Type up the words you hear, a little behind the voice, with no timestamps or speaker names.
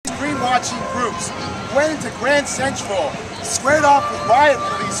marching groups, went into Grand Central, squared off with riot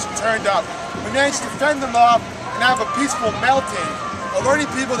police who turned up. We managed to fend them off and have a peaceful melting,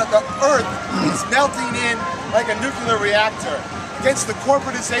 alerting people that the earth is melting in like a nuclear reactor, against the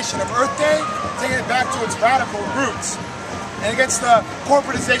corporatization of Earth Day, taking it back to its radical roots, and against the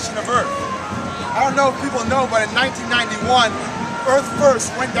corporatization of Earth. I don't know if people know, but in 1991, Earth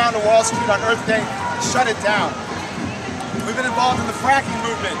First went down to Wall Street on Earth Day and shut it down. We've been involved in the fracking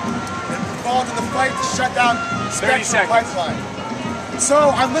movement, and involved in the fight to shut down Spectrum Pipeline.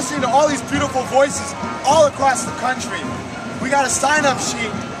 So I'm listening to all these beautiful voices all across the country. We got a sign-up sheet.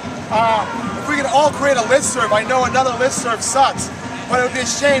 If we could all create a listserv, I know another listserv sucks, but it would be a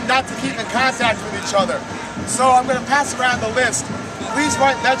shame not to keep in contact with each other. So I'm going to pass around the list. Please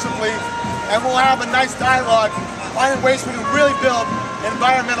write legibly, and we'll have a nice dialogue, finding ways we can really build an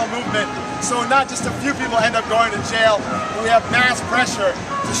environmental movement, so not just a few people end up going to jail, but we have mass pressure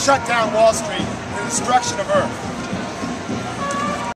to shut down Wall Street and the destruction of Earth.